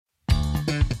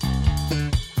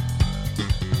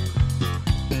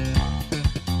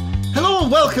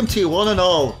welcome to you one and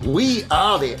all. We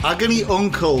are the Agony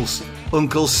Uncles.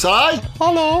 Uncle Si.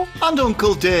 Hello. And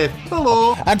Uncle Dave.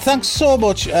 Hello. And thanks so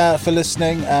much for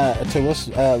listening to us,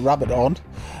 Rabbit On.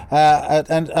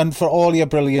 And for all your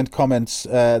brilliant comments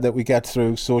that we get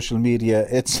through social media.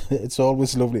 It's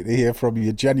always lovely to hear from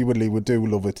you. Genuinely, we do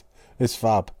love it. It's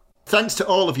fab. Thanks to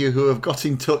all of you who have got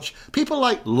in touch. People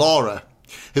like Laura,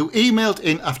 who emailed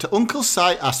in after Uncle Si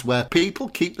asked where people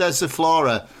keep their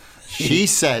Zoflora. She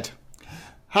said,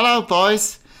 "Hello,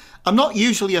 boys. I'm not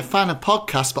usually a fan of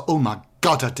podcasts, but oh my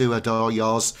God, I do adore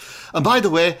yours. And by the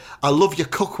way, I love your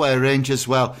cookware range as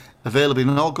well. Available in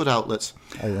all good outlets.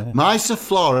 Oh, yeah. My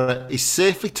Zoflora is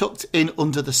safely tucked in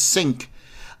under the sink.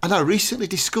 And I recently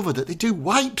discovered that they do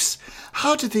wipes.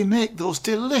 How do they make those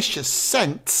delicious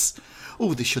scents?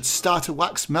 Oh, they should start a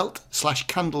wax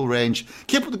melt/candle range.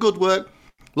 Keep up the good work.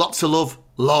 Lots of love,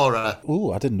 Laura."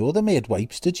 Oh, I didn't know they made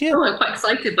wipes, did you? Oh, I'm quite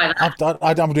excited by that.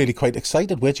 I'm really quite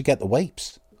excited. Where'd you get the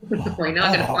wipes? Why not?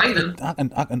 I'm going to find them.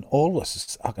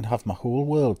 I can have my whole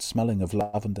world smelling of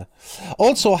lavender.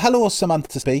 Also, hello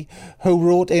Samantha B, who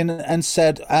wrote in and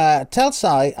said, "Tell Si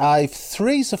I've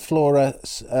 3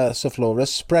 Zoflora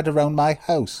spread around my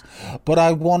house, but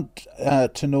I want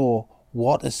to know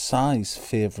what is Si's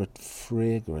favourite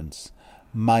fragrance.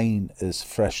 Mine is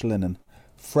fresh linen.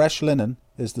 Fresh linen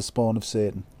is the spawn of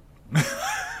Satan." What?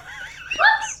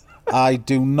 I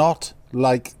do not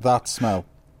like that smell.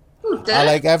 I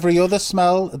like every other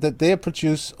smell that they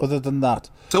produce other than that.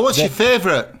 So what's your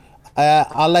favourite?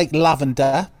 I like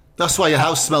lavender. That's why your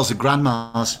house smells of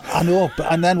grandma's. I know,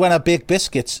 and then when I bake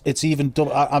biscuits, it's even dumb.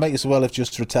 I might as well have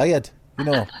just retired,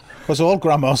 because all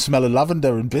grandmas smell of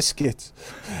lavender and biscuits.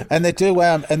 And they do,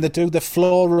 the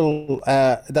floral,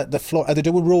 they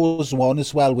do a rose one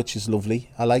as well, which is lovely.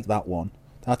 I like that one.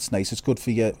 That's nice. It's good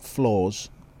for your floors.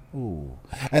 Ooh.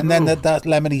 And then that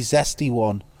lemony zesty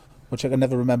one, which I can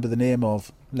never remember the name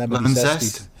of. Lemon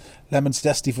zest? Lemon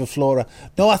zesty for Flora.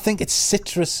 No, I think it's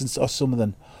citrus or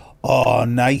something. Oh,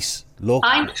 nice. Look.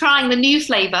 I'm trying the new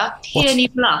flavour, Peony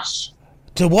Blush.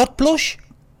 To what blush?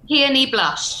 Peony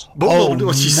Blush.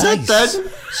 What she said then.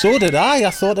 So did I.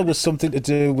 I thought it was something to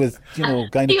do with,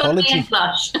 gynecology. Peony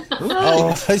Blush.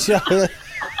 Oh,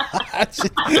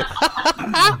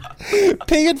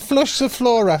 Pea and Flush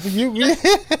Zoflora.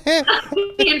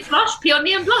 Pea and Flush,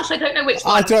 Peony and Blush. I don't know which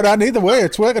one. I don't know either way.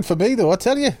 It's working for me, though, I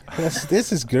tell you.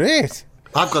 This is great.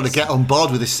 I've got to get on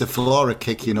board with this Zoflora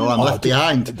kick, I'm left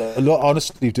behind.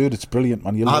 Honestly, dude, it's brilliant,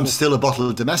 man. I'm still a bottle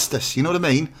of Domestos, you know what I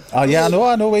mean? Oh, yeah, I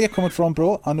know where you're coming from,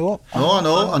 bro. I know. I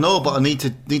know, but I need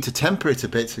to temper it a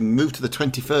bit and move to the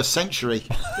 21st century.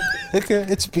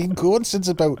 It's been going since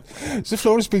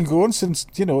Zoflora's been going since,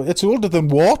 it's older than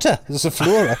water,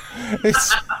 Zoflora.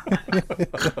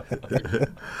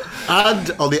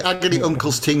 And on the Agony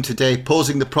Uncles team today,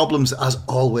 posing the problems as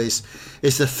always,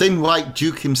 is the thin white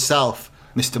duke himself,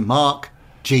 Mr. Mark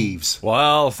Jeeves.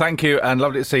 Well, thank you, and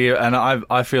lovely to see you. And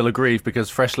I feel aggrieved because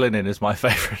fresh linen is my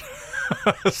favourite.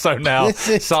 So now,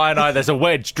 Si and I, there's a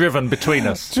wedge driven between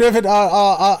us. I'll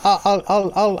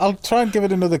try and give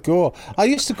it another go. I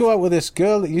used to go out with this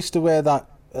girl that used to wear that.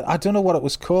 I don't know what it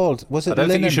was called. Was it? I don't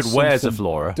think you should something? wear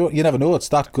Zoflora. You never know. It's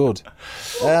that good.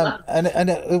 And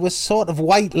it was sort of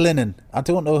white linen. I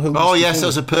don't know who. Oh yes, there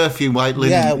was a perfume, white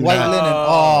linen. Yeah, white linen. Oh,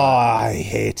 I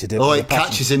hated it. Oh, it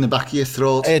catches in the back of your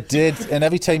throat. It did, and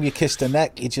every time you kissed her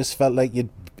neck, it just felt like you'd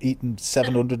eaten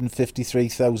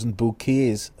 753,000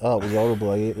 bouquets. Oh, it was horrible.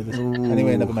 I hated it.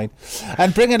 Anyway, never mind.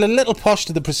 And bringing a little posh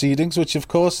to the proceedings, which of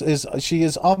course she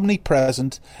is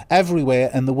omnipresent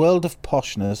everywhere in the world of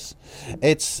poshness.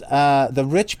 It's the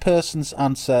rich person's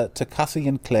answer to Kathy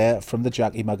and Claire from the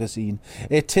Jackie magazine.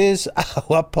 It is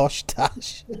our posh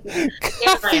tash.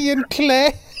 Kathy and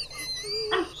Claire.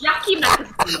 Jackie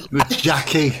magazine. The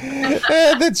Jackie.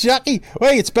 The Jackie.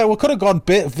 Wait, it's better. We could have gone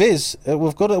Viz.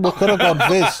 We could have gone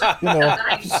Viz.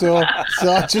 So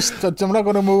I'm not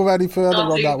going to move any further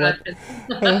on that one.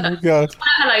 Oh God.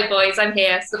 Hello, boys. I'm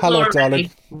here. Hello,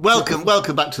 darling. Welcome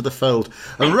back to the fold.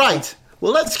 And right,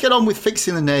 well, let's get on with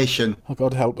fixing the nation. Oh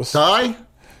God, help us. Si?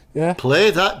 Yeah.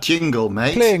 Play that jingle,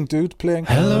 mate. Playing, dude. Playing.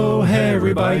 Hello,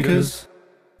 hairy bikers.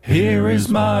 Here is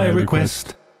my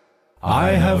request. I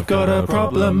have got a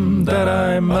problem that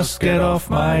I must get off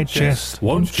my chest.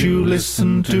 Won't you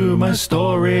listen to my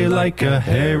story like a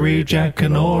hairy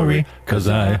Jackanory? 'Cause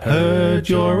I heard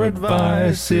your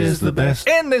advice is the best.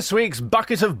 In this week's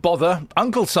Bucket of Bother,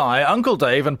 Uncle Si, Uncle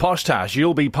Dave and Posh Tash,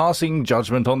 you'll be passing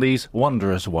judgment on these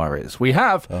wondrous worries. We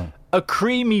have a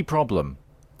creamy problem.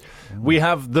 We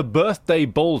have the birthday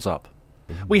balls up.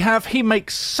 We have he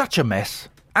makes such a mess.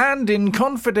 And in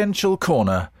confidential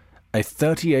corner, a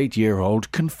 38-year-old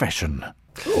confession.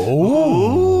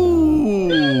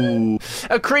 Ooh.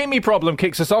 A creamy problem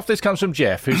kicks us off. This comes from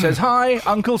Jeff, who says, Hi,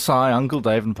 Uncle Si, Uncle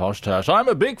Dave and Posh Tash. I'm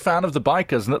a big fan of the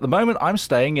bikers, and at the moment I'm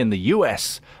staying in the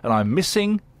US, and I'm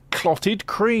missing clotted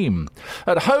cream.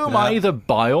 At home, I either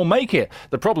buy or make it.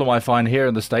 The problem I find here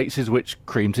in the States is which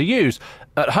cream to use.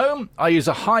 At home, I use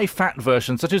a high-fat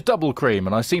version such as double cream,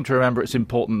 and I seem to remember it's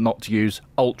important not to use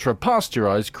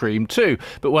ultra-pasteurised cream too.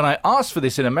 But when I ask for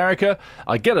this in America,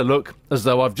 I get a look as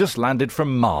though I've just landed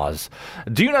from Mars.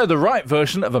 Do you know the right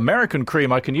version of American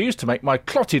cream I can use to make my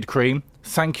clotted cream?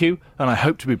 Thank you, and I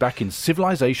hope to be back in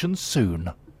civilization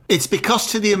soon. It's because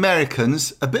to the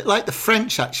Americans, a bit like the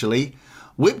French actually,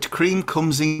 whipped cream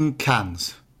comes in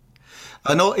cans.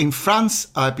 I know in France,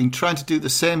 I've been trying to do the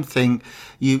same thing.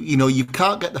 You know, you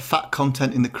can't get the fat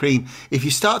content in the cream. If you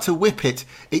start to whip it,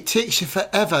 it takes you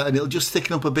forever and it'll just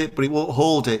thicken up a bit, but it won't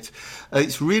hold it.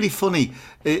 It's really funny.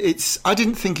 I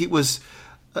didn't think it was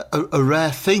a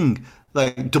rare thing,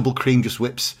 like double cream just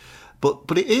whips.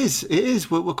 But it is. It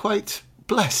is. We're quite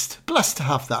blessed to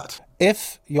have that.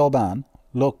 If your man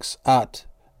looks at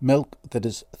milk that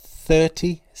is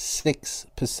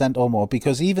 36% or more,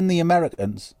 because even the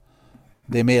Americans,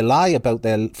 they may lie about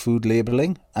their food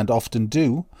labelling, and often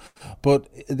do, but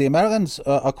the Americans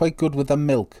are quite good with the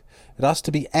milk. It has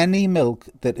to be any milk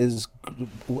that is,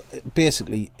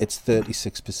 basically, it's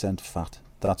 36% fat.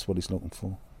 That's what he's looking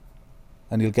for.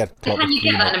 And you'll get... Can you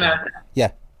get that in America?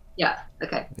 Yeah. Yeah,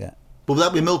 okay. Yeah. Will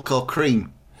that be milk or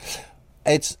cream?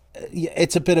 It's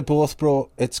a bit of both, bro.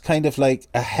 It's kind of like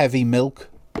a heavy milk.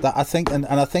 That I think, and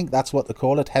I think that's what they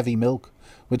call it, heavy milk,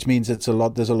 which means there's a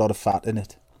lot of fat in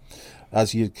it.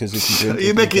 Because if you drink it,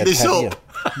 you're making this heavier. up.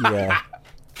 Yeah.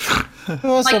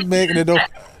 I'm making it up.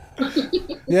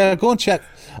 Yeah, go and check.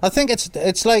 I think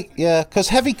it's like, yeah, because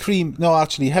heavy cream is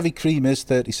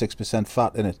 36%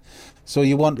 fat in it. So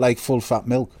you want like full fat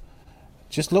milk.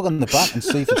 Just look on the back and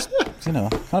see if it's,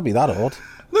 can't be that odd.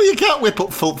 No, you can't whip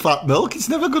up full fat milk. It's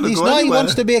never going to go anywhere. He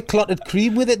wants to make clotted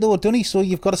cream with it, though, doesn't he? So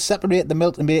you've got to separate the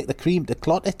milk and make the cream to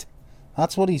clot it.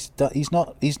 That's what he's not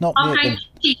On making. my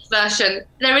cheap version,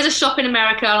 there is a shop in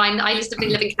America, and I used to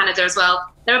live in Canada as well.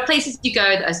 There are places you go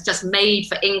that is just made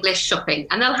for English shopping,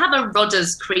 and they'll have a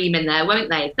Rogers cream in there, won't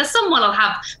they? There's someone will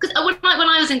have, because when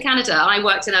I was in Canada and I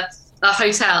worked in a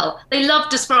hotel, they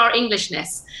loved us for our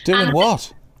Englishness. Doing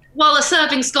what? Well, they're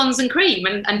serving scones and cream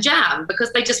and jam,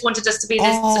 because they just wanted us to be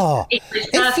this English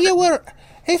person.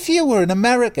 If you were an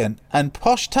American and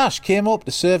Posh Tash came up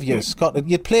to serve you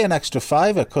Scotland, you'd play an extra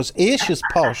fiver, because A, she's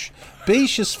posh, B,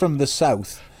 she's from the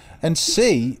south, and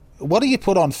C, what do you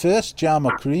put on first, jam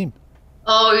or cream?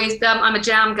 Oh, I'm a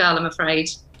jam girl, I'm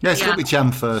afraid. Yeah, it's got to be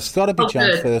jam first. It's got to be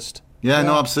jam first. Yeah,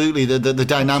 no, absolutely. The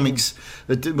dynamics.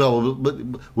 Well,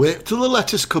 wait till the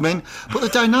letters come in. But the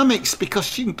dynamics,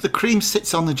 because the cream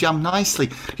sits on the jam nicely.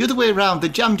 The other way around, the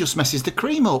jam just messes the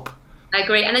cream up. I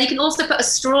agree. And then you can also put a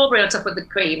strawberry on top of the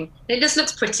cream. It just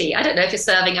looks pretty. I don't know if you're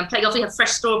serving and playing. Often you have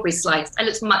fresh strawberries sliced. It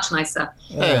looks much nicer.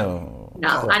 Oh,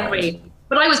 no, I agree.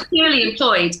 But I was purely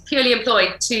employed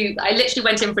I literally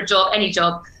went in for a job, any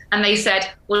job, and they said,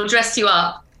 we'll dress you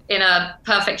up in a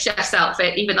perfect chef's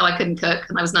outfit, even though I couldn't cook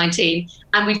and I was 19.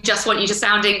 And we just want you to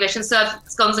sound English and serve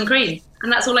scones and cream. And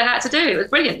that's all I had to do. It was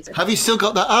brilliant. Have you still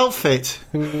got that outfit?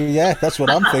 Yeah, that's what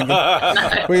I'm thinking.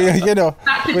 Back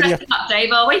to dressing up,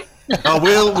 Dave, are we?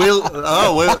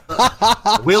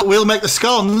 We'll make the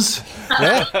scones.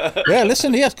 Yeah.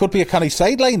 Listen, here, it could be a canny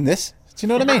sideline. This, do you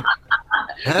know what I mean?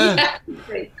 Yeah.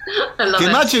 I love Can you it.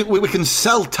 imagine we can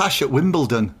sell Tash at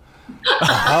Wimbledon?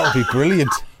 That would be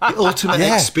brilliant. The ultimate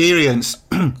experience.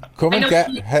 Come and get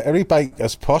Harry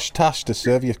Baker's Posh Tash to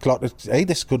serve you clotted. Hey,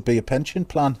 this could be a pension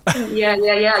plan. Yeah.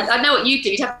 I know what you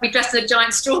do. You'd have to be dressed in a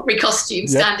giant strawberry costume,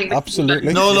 standing.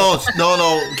 Absolutely. No.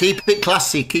 Keep it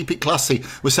classy.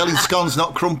 We're selling scones,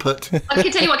 not crumpet. I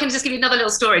can tell you what, I can just give you another little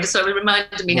story, just so it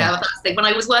reminded me now of that thing. When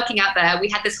I was working out there, we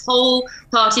had this whole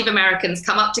party of Americans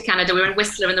come up to Canada. We were in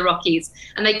Whistler in the Rockies,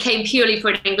 and they came purely for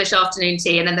an English afternoon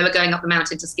tea, and then they were going up the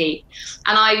mountain to ski.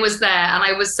 And I was there, and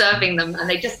I was serving them, and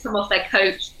they just come off their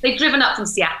coach. They'd driven up from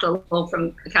Seattle or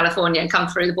from California and come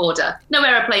through the border. No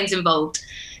aeroplanes involved.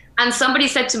 And somebody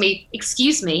said to me,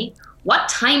 "Excuse me, what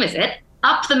time is it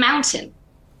up the mountain?"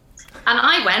 And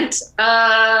I went,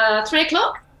 3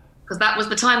 o'clock, because that was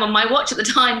the time on my watch at the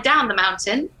time, down the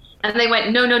mountain. And they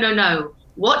went, no.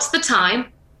 What's the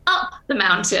time up the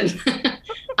mountain? And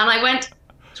I went,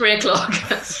 3 o'clock,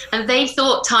 and they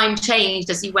thought time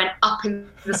changed as you went up in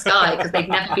the sky because they'd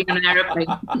never been on an aeroplane.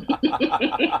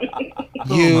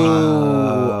 You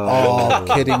are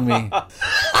kidding me.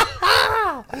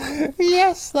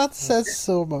 Yes, that says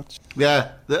so much.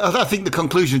 Yeah, I think the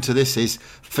conclusion to this is,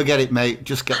 forget it, mate.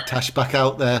 Just get Tash back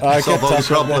out there, Get solve all the Tash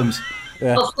out there. problems.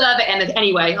 Yeah. I'll serve it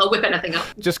anyway. I'll whip anything up.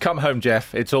 Just come home,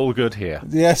 Jeff. It's all good here.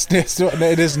 Yes,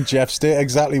 it isn't, Jeff. Stay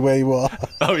exactly where you are.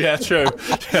 Oh, yeah, true.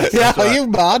 Yes, Yeah, that's are right. you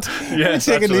mad? Yes,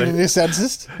 You're taking leave actually. of your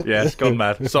senses. Yes, gone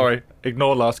mad. Sorry.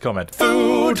 Ignore last comment.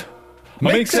 Food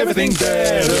makes everything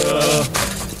better.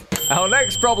 Our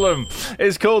next problem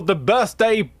is called the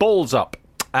birthday balls up.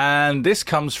 And this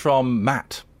comes from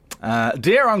Matt.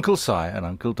 Dear Uncle Si and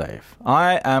Uncle Dave,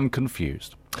 I am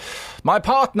confused. My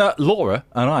partner, Laura,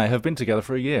 and I have been together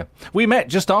for a year. We met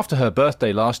just after her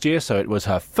birthday last year, so it was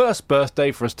her first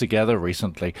birthday for us together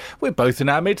recently. We're both in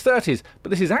our mid-30s, but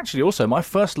this is actually also my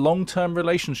first long-term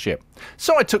relationship.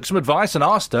 So I took some advice and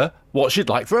asked her what she'd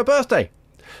like for her birthday.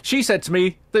 She said to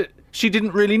me that she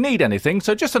didn't really need anything,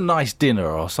 so just a nice dinner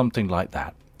or something like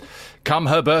that. Come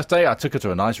her birthday, I took her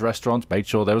to a nice restaurant, made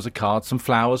sure there was a card, some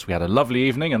flowers. We had a lovely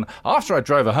evening, and after I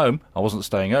drove her home, I wasn't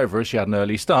staying over as she had an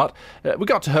early start, we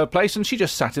got to her place and she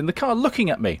just sat in the car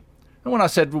looking at me. And when I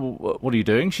said, well, what are you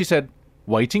doing? She said,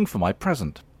 waiting for my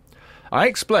present. I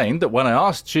explained that when I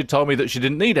asked, she'd told me that she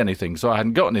didn't need anything, so I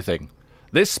hadn't got anything.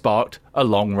 This sparked a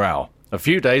long row. A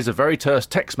few days of very terse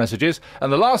text messages,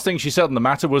 and the last thing she said on the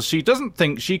matter was she doesn't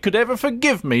think she could ever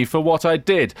forgive me for what I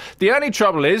did. The only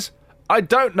trouble is, I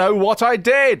don't know what I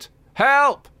did.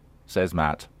 Help, says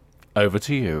Matt. Over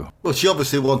to you. Well, she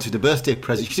obviously wanted a birthday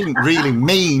present. She didn't really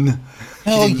mean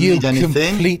Oh, she didn't you need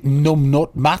anything. complete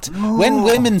numbnut, Matt. When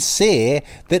women say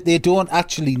that they don't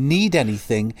actually need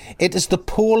anything, it is the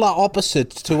polar opposite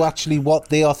to actually what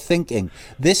they are thinking.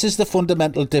 This is the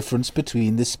fundamental difference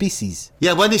between the species.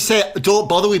 Yeah, when they say don't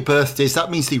bother with birthdays,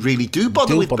 that means they really do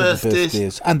bother with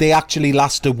birthdays. And they actually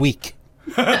last a week.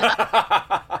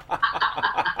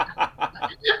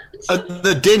 And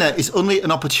the dinner is only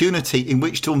an opportunity in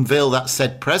which to unveil that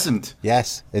said present.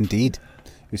 Yes, indeed.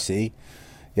 You see.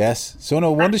 Yes. So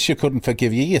no wonder she couldn't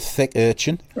forgive you, you thick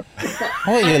urchin.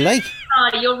 What are you like?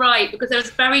 You're right, because there's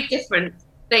a very different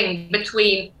thing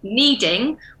between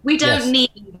needing. We don't Yes.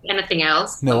 need anything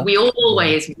else, No. but we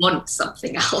always want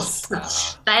something else.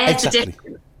 There's Exactly. the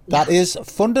difference. That is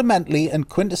fundamentally and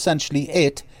quintessentially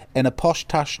it in a posh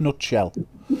tash nutshell.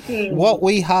 What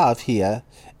we have here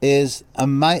is a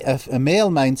male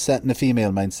mindset and a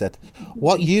female mindset.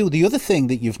 The other thing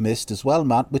that you've missed as well,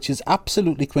 Matt, which is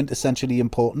absolutely quintessentially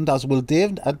important, as will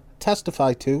Dave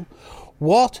testify to,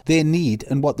 what they need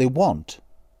and what they want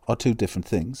are two different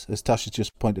things, as Tash has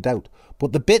just pointed out.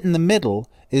 But the bit in the middle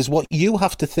is what you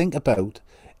have to think about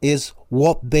is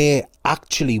what they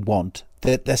actually want,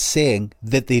 that they're saying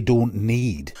that they don't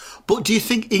need. But do you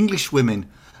think English women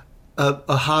are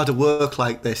harder work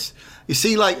like this? You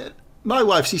see, like, my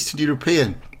wife's Eastern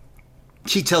European.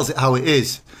 She tells it how it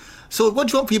is. So what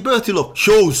do you want for your birthday, love?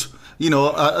 Shows. You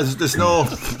know, there's no,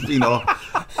 you know,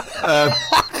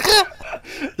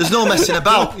 there's no messing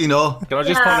about, you know. Can I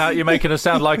just point out you're making us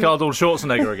sound like Arnold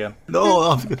Schwarzenegger again?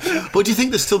 No, but do you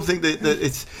think there's something that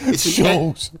it's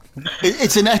Shows.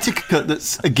 it's an etiquette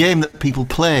that's a game that people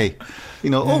play? You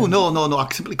know, oh no, I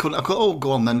simply couldn't. I could, oh,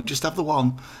 go on then, just have the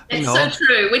one. It's so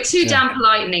true. We're too damn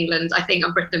polite in England, I think,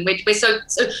 and Britain. We're so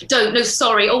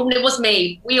sorry. Oh, it was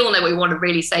me. We all know what we want to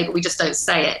really say, but we just don't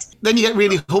say it. Then you get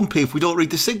really humpy if we don't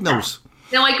read the signals.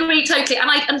 No, I agree totally.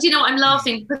 And you know, I'm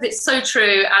laughing because it's so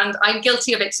true, and I'm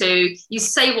guilty of it too. You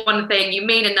say one thing, you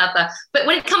mean another. But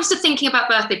when it comes to thinking about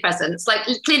birthday presents, like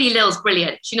clearly Lil's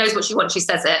brilliant. She knows what she wants, she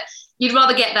says it. You'd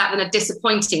rather get that than a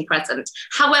disappointing present.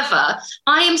 However,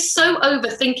 I am so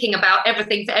overthinking about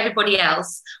everything for everybody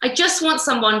else. I just want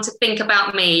someone to think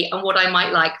about me and what I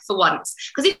might like for once.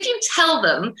 Because if you tell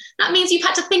them, that means you've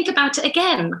had to think about it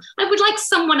again. I would like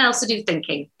someone else to do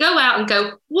thinking. Go out and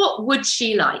go, what would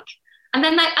she like? And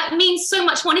then that means so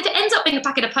much more. And if it ends up being a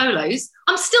packet of polos,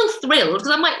 I'm still thrilled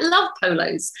because I might love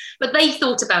polos. But they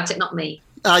thought about it, not me.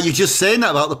 You're just saying that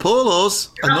about the polos.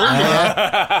 I know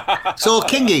that. So,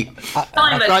 Kingy,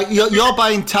 Simon, right, you're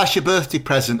buying Tash a birthday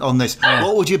present on this.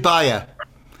 What would you buy her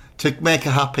to make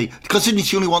her happy? Considering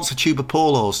she only wants a tube of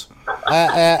polos.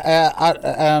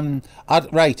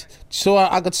 Right. So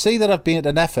I could see that I've been at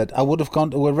an effort. I would have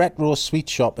gone to a retro sweet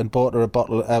shop and bought her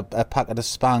a packet of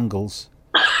Spangles.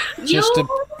 Just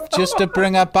to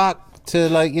bring her back to,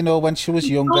 like, you know, when she was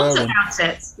younger. thought And, about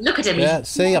it. Look at him. yeah,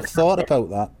 see, I've thought about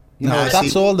that. You know, No, I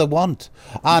that's see. all they want.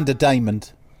 And a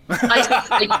diamond. You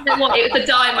know what? It was the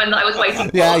diamond that I was waiting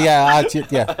for.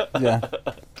 Yeah.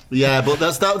 Yeah, but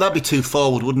that'd be too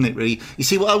forward, wouldn't it, really? You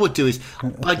see, what I would do is,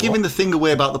 by giving the thing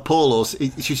away about the polos,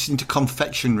 it's just into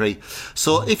confectionery.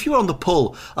 So if you're on the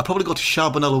pull, I'd probably go to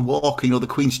Charbonnel and Walker, the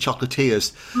Queen's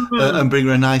Chocolatiers, and bring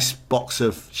her a nice box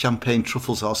of champagne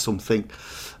truffles or something,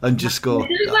 and just go...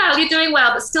 You're doing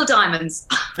well, but still diamonds.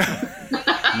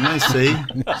 I see.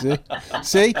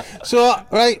 See? So,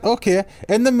 right, okay,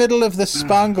 in the middle of the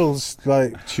Spangles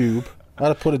tube, I'd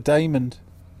have put a diamond.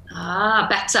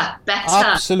 Better.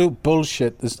 Absolute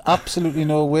bullshit. There's absolutely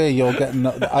no way you're getting...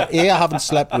 A, I haven't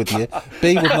slept with you.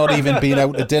 B, we've not even been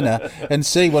out to dinner. And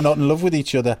C, we're not in love with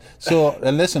each other. So,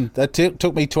 and listen, that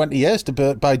took me 20 years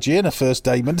to buy Jane a first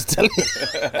diamond, to tell you.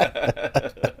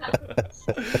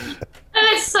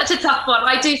 It's such a tough one.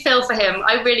 I do feel for him.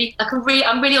 I'm really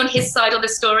on his side on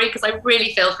this story, because I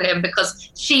really feel for him, because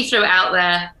she threw it out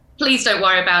there. Please don't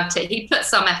worry about it. He put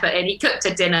some effort in. He cooked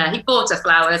her dinner. He bought her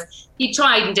flowers. He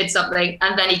tried and did something,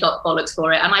 and then he got bollocks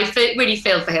for it. And I really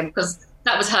feel for him, because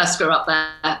that was her screw up there.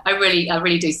 I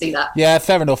really do see that. Yeah,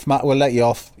 fair enough, Matt. We'll let you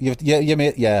off.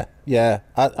 Yeah.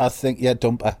 I think,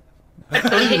 dump her. I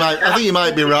think you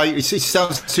might be right. It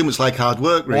sounds too much like hard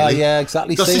work, really. Yeah,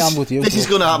 exactly. See, I'm with you. This is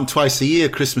going to happen twice a year,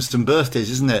 Christmas and birthdays,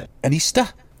 isn't it? And Easter.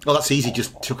 Well, that's easy.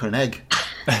 Just chuck her an egg.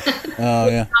 Oh,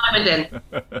 yeah. Diamond in.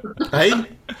 Hey?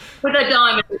 With a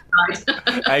diamond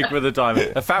inside. Egg with a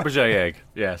diamond. A Fabergé egg.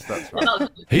 Yes, that's right.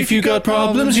 If you got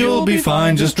problems, you'll be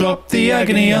fine. Just drop the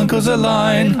agony uncles a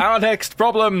line. Our next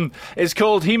problem is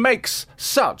called He Makes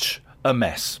Such a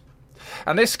Mess.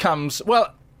 And this comes,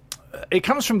 it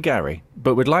comes from Gary,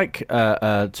 but we'd like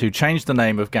to change the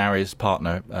name of Gary's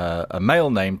partner, a male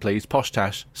name, please, Posh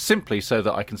Tash, simply so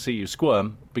that I can see you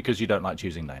squirm, because you don't like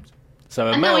choosing names. So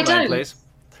a male name, please.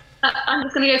 I'm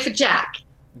just going to go for Jack.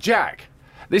 Jack.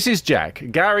 This is Jack.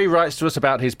 Gary writes to us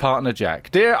about his partner,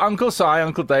 Jack. Dear Uncle Si,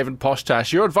 Uncle Dave and Posh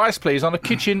Tash, your advice, please, on a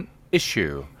kitchen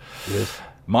issue. Yes.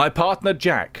 My partner,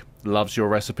 Jack, loves your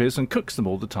recipes and cooks them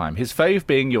all the time. His fave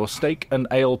being your steak and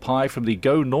ale pie from the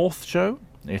Go North show.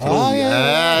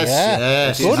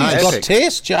 Yes. Good. Nice. He's got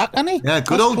taste, Jack, hasn't he? Yeah,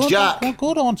 good old Jack.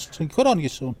 Good on you,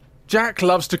 son. Jack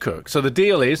loves to cook, so the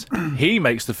deal is he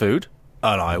makes the food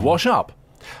and I wash up.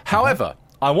 However,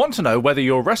 I want to know whether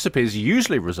your recipes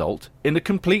usually result in a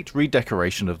complete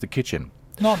redecoration of the kitchen.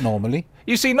 Not normally.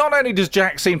 You see, not only does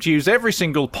Jack seem to use every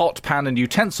single pot, pan and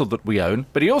utensil that we own,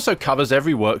 but he also covers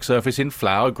every work surface in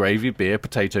flour, gravy, beer,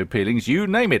 potato peelings, you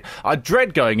name it. I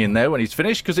dread going in there when he's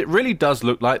finished, because it really does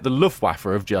look like the Luftwaffe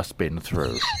have just been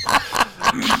through.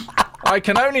 I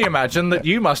can only imagine that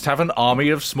you must have an army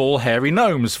of small hairy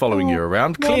gnomes following you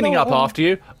around, cleaning up after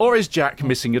you, or is Jack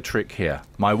missing a trick here?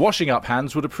 My washing up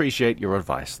hands would appreciate your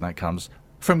advice. And that comes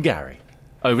from Gary.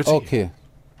 Over to you. Okay.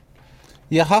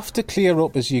 You have to clear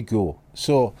up as you go.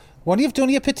 So when you've done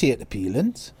your potato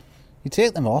peelings, you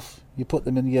take them off, you put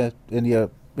them in your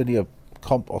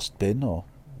compost bin or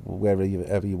wherever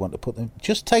you want to put them.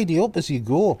 Just tidy up as you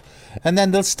go, and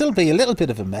then there'll still be a little bit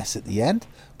of a mess at the end,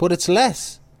 but it's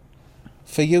less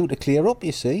for you to clear up.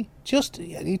 You see,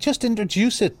 you just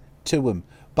introduce it to him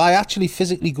by actually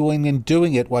physically going and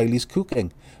doing it while he's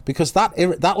cooking, because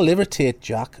that'll irritate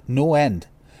Jack no end.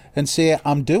 And say,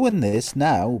 I'm doing this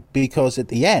now because at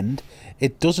the end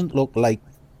it doesn't look like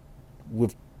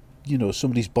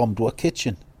somebody's bombed our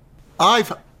kitchen.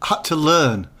 I've had to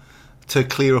learn to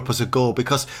clear up as I go,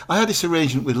 because I had this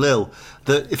arrangement with Lil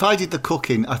that if I did the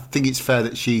cooking, I think it's fair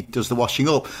that she does the washing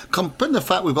up. Compared the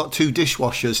fact we've got 2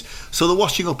 dishwashers, so the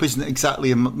washing up isn't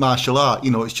exactly a martial art.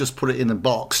 It's just put it in a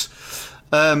box.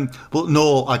 But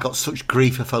no, I got such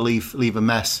grief if I leave a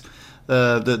mess.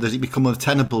 That it become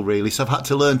untenable, really. So I've had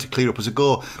to learn to clear up as I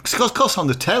go. Because, of course, on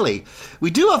the telly, we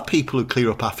do have people who clear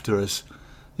up after us.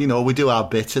 We do our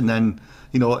bit, and then,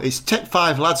 it's take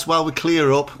 5 lads while we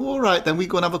clear up. All right, then we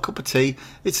go and have a cup of tea.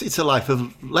 It's a life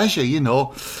of leisure,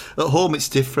 At home, it's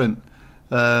different.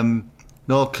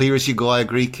 No, clear as you go, I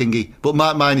agree, Kingy. But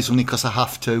mine is only because I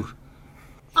have to.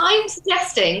 I'm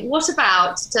suggesting, what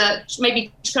about to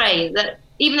maybe train that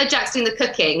even though Jack's doing the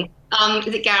cooking,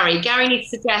 is it Gary? Gary needs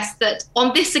to suggest that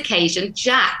on this occasion,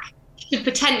 Jack should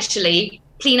potentially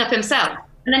clean up himself.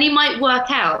 And then he might work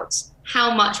out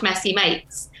how much mess he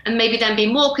makes, and maybe then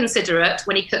be more considerate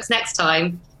when he cooks next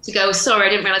time to go, sorry, I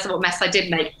didn't realise what mess I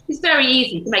did make. It's very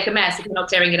easy to make a mess if you're not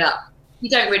clearing it up. You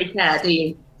don't really care, do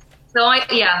you? So I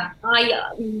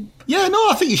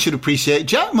think you should appreciate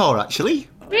Jack more, actually.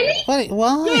 Really? Wait,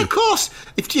 why? Yeah, of course.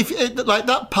 If like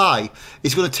that pie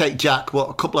is going to take Jack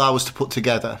a couple of hours to put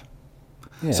together.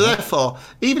 Yeah. So therefore,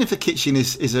 even if the kitchen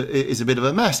is a bit of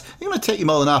a mess, it's going to take you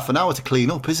more than half an hour to clean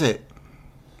up, is it?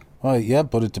 Right, yeah,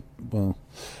 but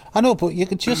I know, but you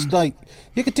could just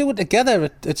you could do it together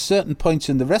at certain points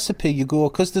in the recipe. You go,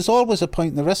 because there's always a point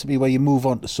in the recipe where you move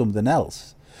on to something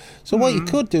else. So what you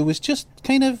could do is just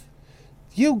kind of,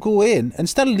 you go in,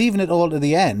 instead of leaving it all to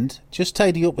the end, just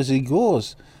tidy up as he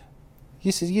goes.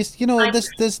 You know,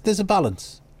 there's a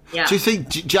balance. Yeah. Do you think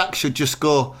Jack should just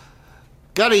go,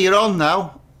 Gary, you're on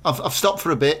now. I've stopped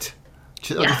for a bit.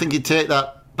 Or do you think he'd take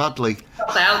that badly?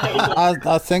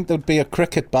 I think there'd be a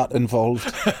cricket bat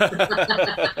involved.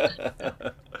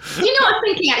 You know what I was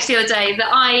thinking actually the other day? That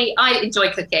I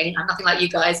enjoy cooking. I'm nothing like you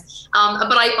guys.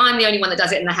 But I'm the only one that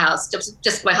does it in the house.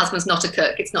 Just my husband's not a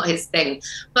cook. It's not his thing.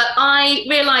 But I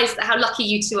realised how lucky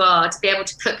you two are to be able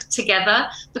to cook together.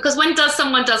 Because when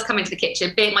someone does come into the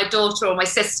kitchen, be it my daughter or my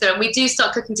sister, and we do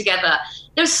start cooking together,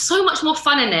 there's so much more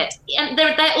fun in it. And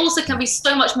there also can be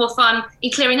so much more fun in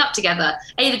clearing up together.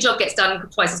 A, the job gets done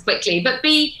twice as quickly. But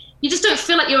B, you just don't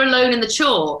feel like you're alone in the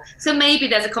chore. So maybe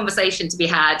there's a conversation to be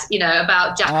had,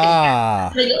 about Jack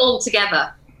and putting it all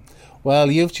together.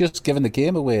 Well, you've just given the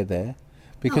game away there,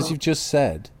 because you've just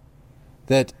said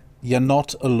that you're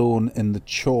not alone in the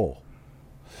chore.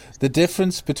 The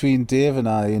difference between Dave and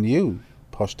I and you,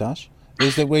 Posh Tash,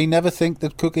 is that we never think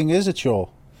that cooking is a chore.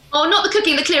 Oh, not the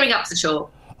cooking, the clearing up's a chore.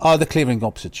 Oh, the clearing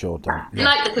up's a chore, don't you? You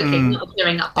like the cooking, not the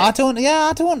clearing up. I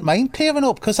don't mind clearing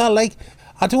up, because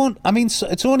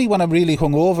it's only when I'm really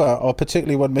hungover, or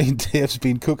particularly when me and Dave's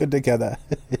been cooking together,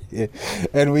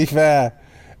 and we've had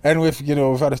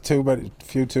a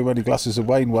few too many glasses of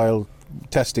wine while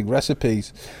testing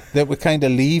recipes, that we kind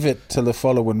of leave it till the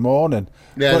following morning.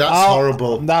 Yeah, that's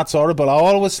horrible. That's horrible. I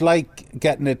always like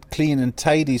getting it clean and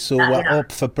tidy, so we're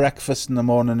up for breakfast in the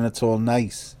morning and it's all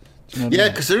nice. Yeah,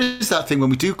 because there is that thing when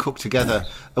we do cook together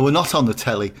and we're not on the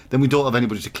telly, then we don't have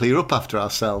anybody to clear up after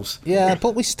ourselves. Yeah,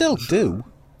 but we still do.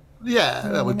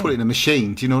 Yeah, we put it in a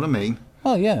machine. Do you know what I mean?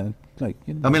 Oh yeah, I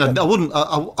wouldn't.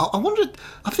 I wondered.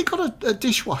 Have they got a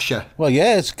dishwasher? Well,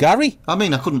 yeah, it's Gary. I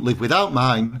mean, I couldn't live without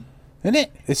mine. Isn't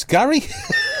it? It's Gary.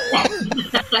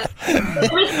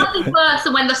 There is nothing worse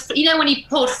than when when you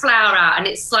poured flour out and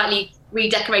it's slightly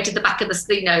redecorated the back of the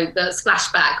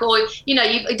splashback, or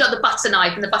you've got the butter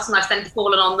knife and the butter knife's then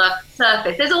fallen on the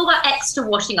surface. There's all that extra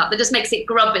washing up that just makes it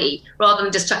grubby rather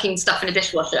than just chucking stuff in a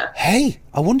dishwasher. Hey,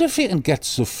 I wonder if you can get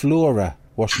Zoflora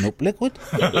washing up liquid.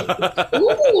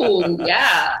 Ooh,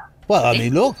 yeah. Well, I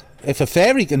mean, look, if a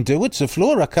fairy can do it,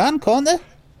 Zoflora can't they?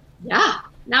 Yeah.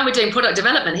 Now we're doing product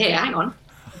development here. Hang on.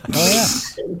 Oh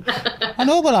yeah. I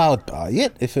know, but I would buy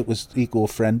it if it was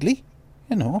eco-friendly.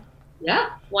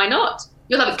 Yeah, why not?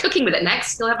 You'll have a cooking with it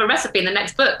next. You'll have a recipe in the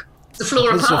next book.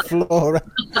 Zoflora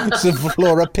pie.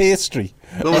 Zoflora pastry.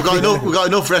 Well, we've got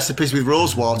enough recipes with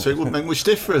rosewater. It wouldn't make much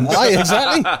difference. Aye,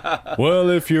 exactly.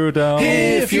 Well, if you're down,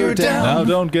 now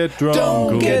don't get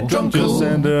drunk. Just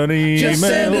send an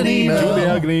email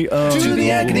to the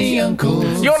Agony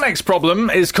Uncles. Your next problem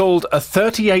is called a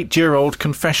 38-year-old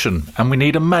confession, and we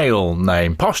need a male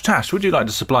name. Posh Tash, would you like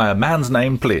to supply a man's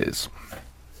name, please?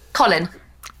 Colin.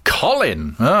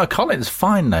 Colin. Colin's a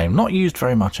fine name, not used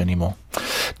very much anymore.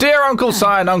 Dear Uncle Si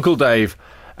and Uncle Dave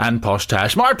and Posh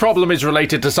Tash, my problem is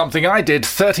related to something I did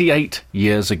 38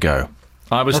 years ago.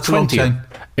 I was 20. A long time.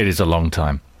 It is a long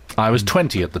time. I was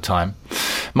 20 at the time.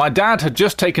 My dad had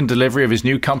just taken delivery of his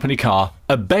new company car,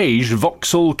 a beige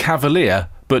Vauxhall Cavalier,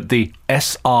 but the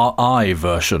SRI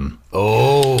version.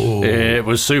 Oh. It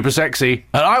was super sexy,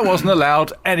 and I wasn't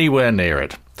allowed anywhere near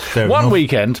it. One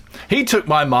weekend, he took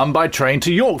my mum by train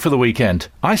to York for the weekend.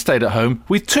 I stayed at home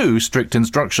with 2 strict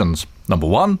instructions. Number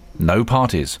 1, no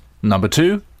parties. Number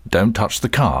 2, don't touch the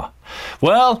car.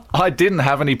 Well, I didn't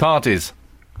have any parties,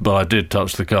 but I did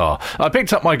touch the car. I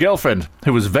picked up my girlfriend,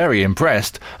 who was very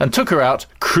impressed, and took her out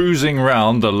cruising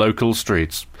round the local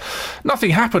streets.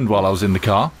 Nothing happened while I was in the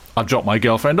car. I dropped my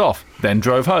girlfriend off, then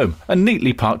drove home and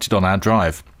neatly parked it on our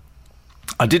drive.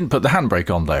 I didn't put the handbrake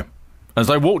on, though. As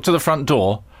I walked to the front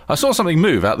door, I saw something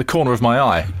move out the corner of my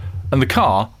eye, and the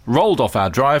car rolled off our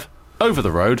drive, over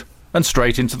the road, and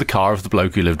straight into the car of the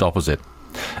bloke who lived opposite.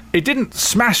 It didn't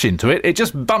smash into it, it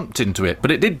just bumped into it, but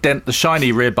it did dent the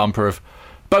shiny rear bumper of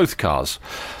both cars.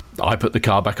 I put the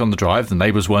car back on the drive, the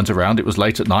neighbours weren't around, it was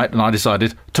late at night, and I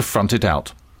decided to front it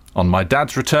out. On my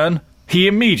dad's return, he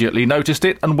immediately noticed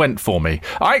it and went for me.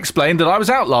 I explained that I was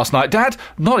out last night. Dad,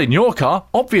 not in your car,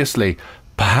 obviously.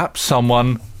 Perhaps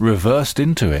someone reversed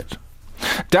into it.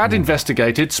 Dad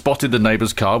investigated, spotted the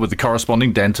neighbour's car with the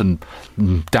corresponding dent and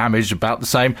damage about the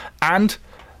same, and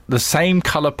the same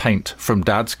colour paint from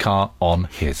Dad's car on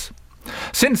his.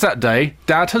 Since that day,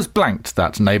 Dad has blanked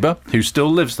that neighbour, who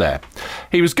still lives there.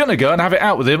 He was going to go and have it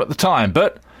out with him at the time,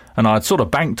 but, and I'd sort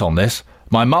of banked on this,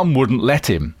 my mum wouldn't let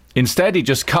him. Instead, he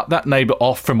just cut that neighbour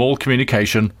off from all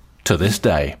communication to this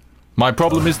day. My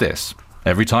problem is this.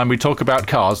 Every time we talk about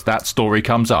cars, that story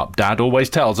comes up. Dad always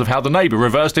tells of how the neighbour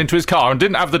reversed into his car and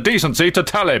didn't have the decency to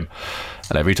tell him.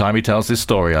 And every time he tells this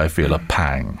story, I feel a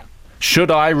pang. Should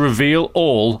I reveal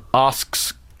all?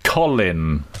 Asks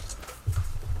Colin.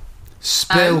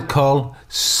 Spill, Col.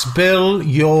 Spill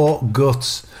your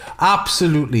guts.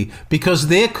 Absolutely. Because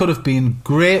they could have been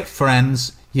great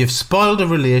friends. You've spoiled a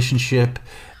relationship.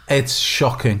 It's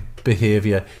shocking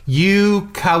behaviour. You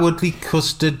cowardly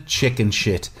custard chicken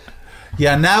shit.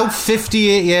 You're now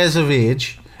 58 years of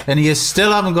age and you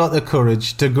still haven't got the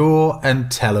courage to go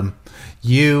and tell him.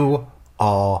 You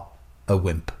are a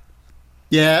wimp.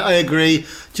 Yeah, I agree.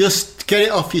 Just get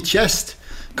it off your chest.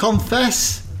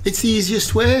 Confess. It's the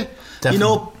easiest way. Definitely. You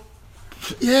know,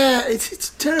 yeah, it's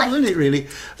terrible, isn't it, really? I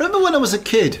remember when I was a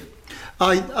kid,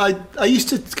 I used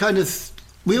to kind of...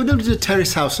 We lived in a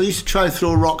terrace house, so I used to try and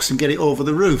throw rocks and get it over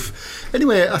the roof.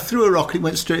 Anyway, I threw a rock and it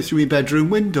went straight through my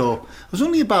bedroom window. I was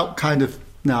only about kind of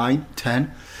 9,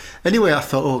 10. Anyway, I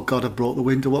thought, oh, God, I broke the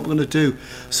window. What am I going to do?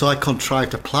 So I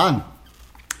contrived a plan.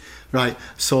 Right,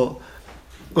 so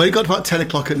when it got about 10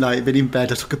 o'clock at night, I'd been in bed,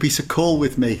 I took a piece of coal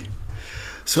with me.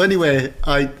 So anyway,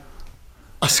 I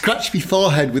scratched my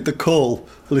forehead with the coal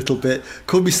a little bit,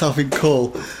 covered myself in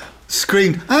coal,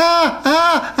 screamed,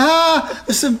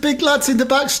 there's some big lads in the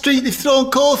back street, they've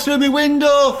thrown coal through my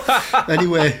window.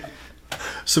 Anyway,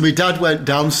 so my dad went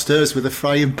downstairs with a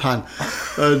frying pan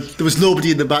and there was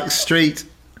nobody in the back street.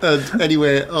 And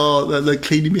anyway, they're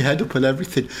cleaning my head up and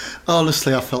everything.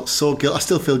 Honestly, I felt so guilty. I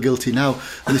still feel guilty now,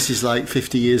 and this is like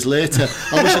 50 years later.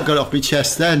 I wish I'd got it off my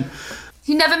chest then.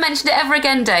 You never mentioned it ever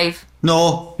again, Dave?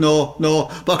 No.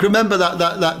 But I can remember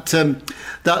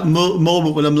that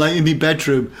moment when I'm laying in my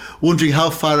bedroom, wondering how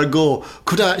far I go.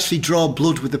 Could I actually draw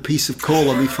blood with a piece of coal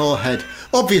on my forehead?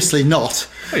 Obviously not.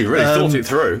 Oh, you really thought it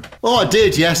through. Oh, I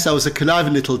did, yes. I was a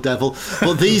conniving little devil.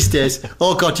 But these days,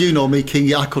 oh, God, you know me,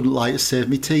 Kingy, I couldn't lie to save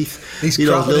me teeth. He's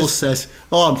Lil says,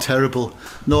 oh, I'm terrible.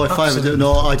 No, if I ever do,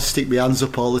 no, I'd stick my hands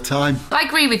up all the time. I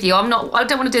agree with you. I don't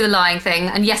want to do the lying thing.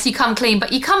 And yes, you come clean,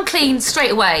 but you come clean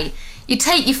straight away. You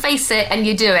face it and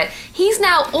you do it. He's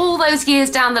now all those years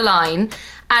down the line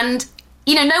and,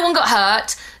 no one got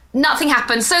hurt. Nothing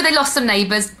happened, so they lost some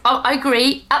neighbours. I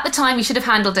agree, at the time he should have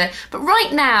handled it. But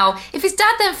right now, if his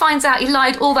dad then finds out he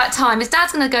lied all that time, his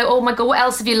dad's going to go, oh my God, what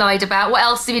else have you lied about? What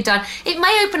else have you done? It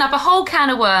may open up a whole can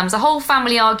of worms, a whole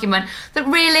family argument that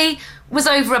really was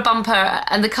over a bumper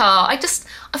and the car. I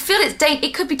feel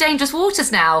it could be dangerous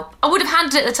waters now. I would have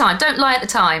handled it at the time, don't lie at the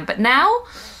time. But now,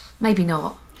 maybe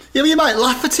not. Yeah, but you might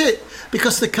laugh at it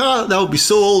because the car now would be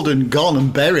so old and gone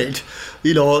and buried.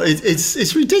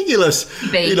 It's ridiculous.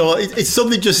 It's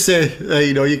something just say,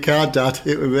 hey, you can't, Dad,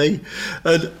 it with me.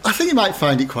 And I think you might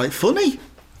find it quite funny.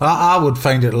 I would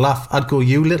find it a laugh. I'd go,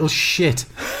 you little shit.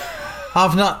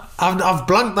 I've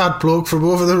blanked that bloke from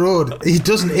over the road. He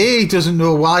doesn't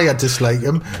know why I dislike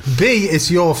him. B, it's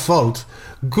your fault.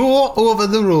 Go over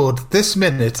the road this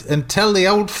minute and tell the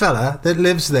old fella that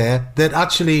lives there that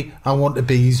actually I want to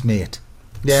be his mate.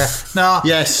 Yeah. No.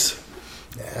 Yes.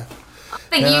 Yeah. I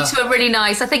think you two are really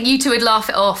nice. I think you two would laugh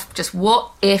it off. Just what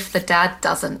if the dad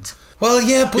doesn't? Well,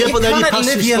 yeah, but you can't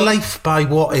live your life by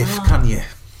what if, can you?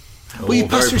 Well, you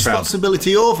pass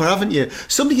responsibility over, haven't you?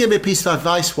 Somebody gave me a piece of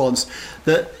advice once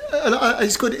that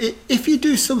it's good. If you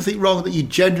do something wrong that you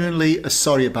genuinely are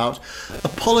sorry about,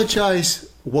 apologise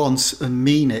once and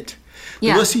mean it. The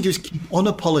worst thing you do is keep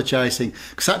unapologising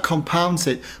because that compounds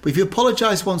it. But if you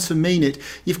apologise once and mean it,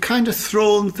 you've kind of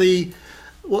thrown the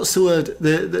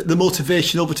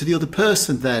motivation over to the other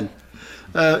person then.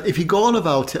 If you go on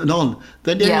about it and on,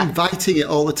 then you're inviting it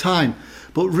all the time.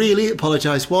 But really,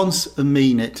 apologise once and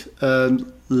mean it.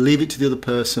 Leave it to the other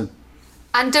person.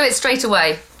 And do it straight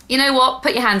away. You know what?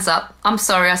 Put your hands up. I'm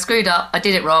sorry, I screwed up. I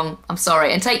did it wrong. I'm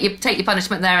sorry. And take your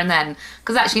punishment there and then.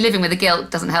 Because actually living with the guilt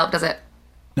doesn't help, does it?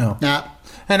 No. Nah.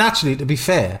 And actually, to be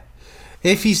fair,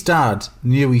 if his dad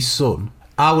knew his son,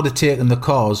 I would have taken the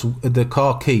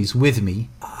car keys with me.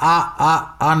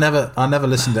 I never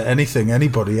listened to anything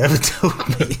anybody ever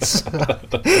told me. So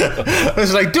I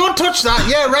was like, don't touch that.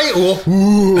 Yeah, right.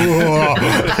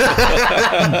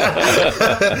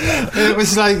 It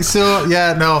was like, so,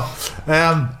 yeah, no.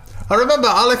 I remember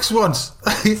Alex once.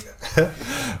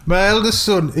 My eldest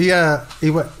son, he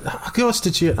went, I goes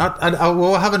to Jane. We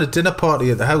were having a dinner party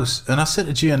at the house, and I said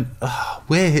to Jane,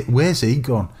 where's he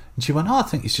gone? And she went, I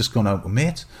think he's just gone out with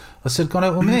mates. I said, gone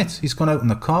out with mates? He's gone out in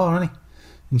the car, hasn't he?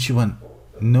 And she went,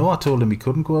 no, I told him he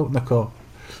couldn't go out in the car.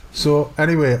 So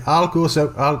anyway, Al goes, has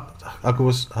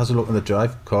a look in the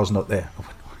drive, car's not there. I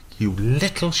went, you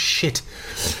little shit.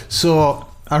 So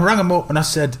I rang him up and I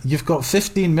said, "You've got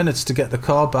 15 minutes to get the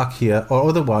car back here, or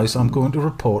otherwise I'm going to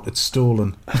report it's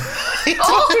stolen."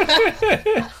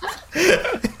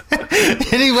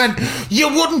 And he went, you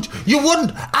wouldn't.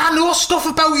 I know stuff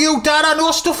about you, Dad. I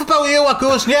know stuff about you. I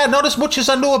goes, yeah, not as much as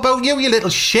I know about you, you little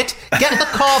shit. Get the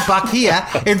car back here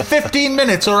in 15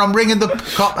 minutes or I'm ringing the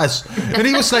coppers. And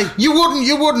he was like, you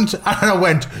wouldn't. And I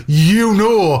went, you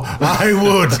know I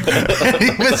would. And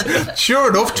he was, sure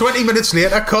enough, 20 minutes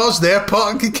later, car's there,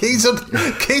 parking keys are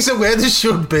where they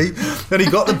should be. And he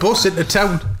got the bus into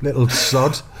town, little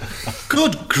sod.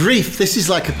 Good grief, this is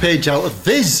like a page out of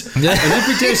Viz. An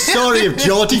everyday story of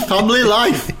Geordie family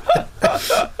life.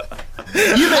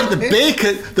 You make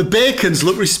the bacons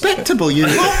look respectable, you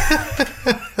know.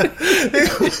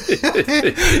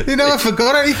 You know, I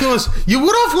forgot it. He goes, you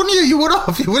would have, wouldn't you? You would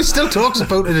have. He would still talks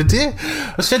about it today.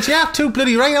 I said, yeah, too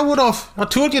bloody right, I would have. I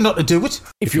told you not to do it.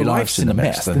 If your life's in a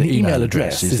mess, then the email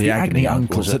address is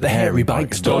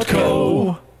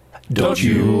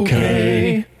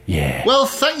theagonyyuncles@thehairybikes.co.uk. Yeah. Well,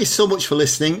 thank you so much for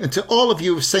listening, and to all of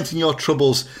you who've sent in your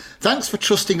troubles, thanks for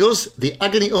trusting us, the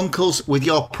Agony Uncles, with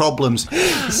your problems.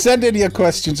 Send in your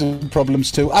questions and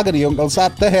problems to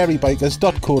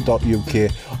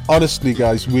agonyuncles@thehairybikers.co.uk. Honestly,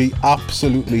 guys, we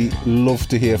absolutely love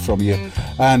to hear from you,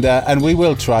 and we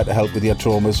will try to help with your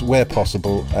traumas where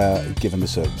possible, given the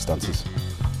circumstances.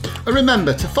 And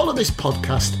remember to follow this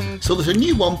podcast so that a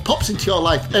new one pops into your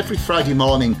life every Friday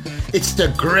morning. It's a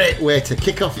great way to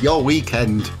kick off your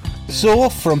weekend. So,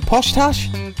 from Posh Tash,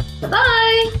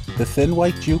 Bye. the Thin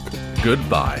White Duke,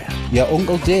 Goodbye. your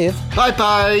Uncle Dave,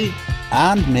 Bye-bye.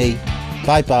 and me,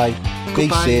 bye-bye. Be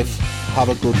Goodbye. safe. Have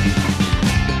a good week.